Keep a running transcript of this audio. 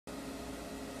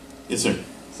Yes, sir.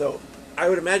 So, I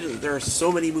would imagine that there are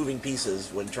so many moving pieces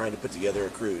when trying to put together a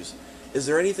cruise. Is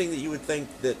there anything that you would think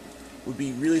that would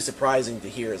be really surprising to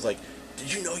hear? It's like,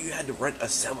 did you know you had to rent a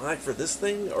semi for this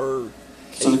thing? Or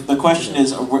so the question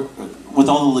is, with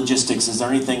all the logistics, is there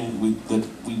anything that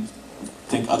we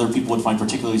think other people would find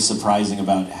particularly surprising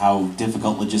about how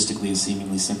difficult logistically a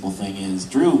seemingly simple thing is?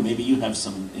 Drew, maybe you have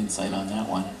some insight on that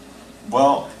one.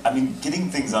 Well, I mean, getting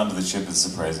things onto the ship is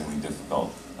surprisingly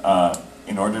difficult.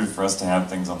 In order for us to have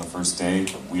things on the first day,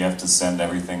 we have to send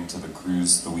everything to the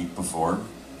cruise the week before.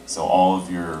 So all of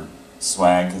your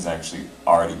swag has actually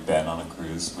already been on a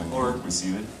cruise when you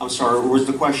receive it. I'm sorry, or was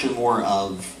the question more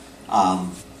of,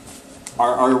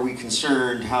 are we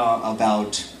concerned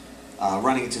about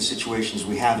running into situations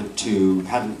we haven't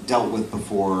dealt with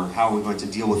before? How are we going to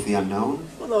deal with the unknown?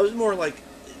 Well, no, it was more like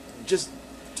just...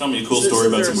 Tell me a cool story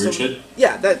about some weird shit.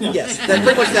 Yeah, yes, that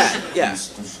pretty much that. Yeah.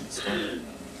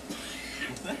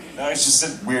 No, it's just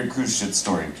a weird cruise shit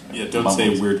story. Yeah, don't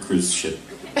say weird cruise shit.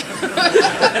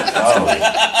 Oh.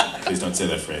 Please don't say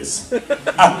that phrase.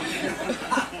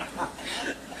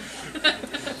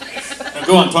 Now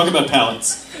go on, talk about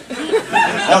pallets. No,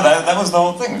 that was the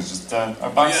whole thing. It was just our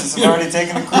boxes have already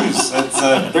taken a cruise.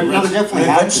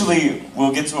 Eventually,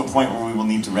 we'll get to a point where we will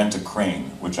need to rent a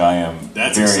crane, which I am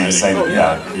very excited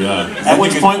about. Yeah. At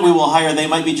which point we will hire They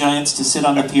Might Be Giants to sit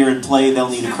on the pier and play. They'll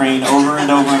need a crane over and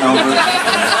over and over.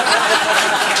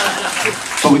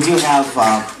 But we do have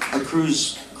a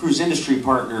cruise industry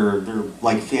partner. They're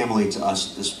like family to us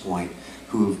at this point,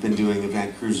 who've been doing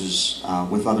event cruises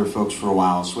with other folks for a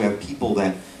while. So we have people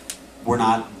that we're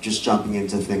not just jumping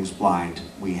into things blind.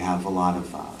 We have a lot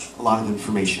of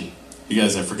information. You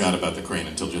guys, I forgot about the crane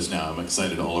until just now. I'm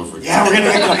excited all over again. Yeah,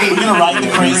 we're gonna ride the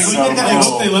crane. I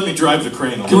hope they let me drive the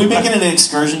crane. Can we make it an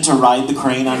excursion to ride the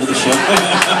crane onto the ship?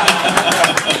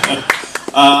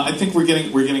 I think we're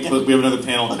getting close. We have another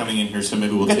panel coming in here, so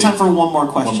maybe we'll get time for one more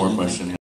question. One more question.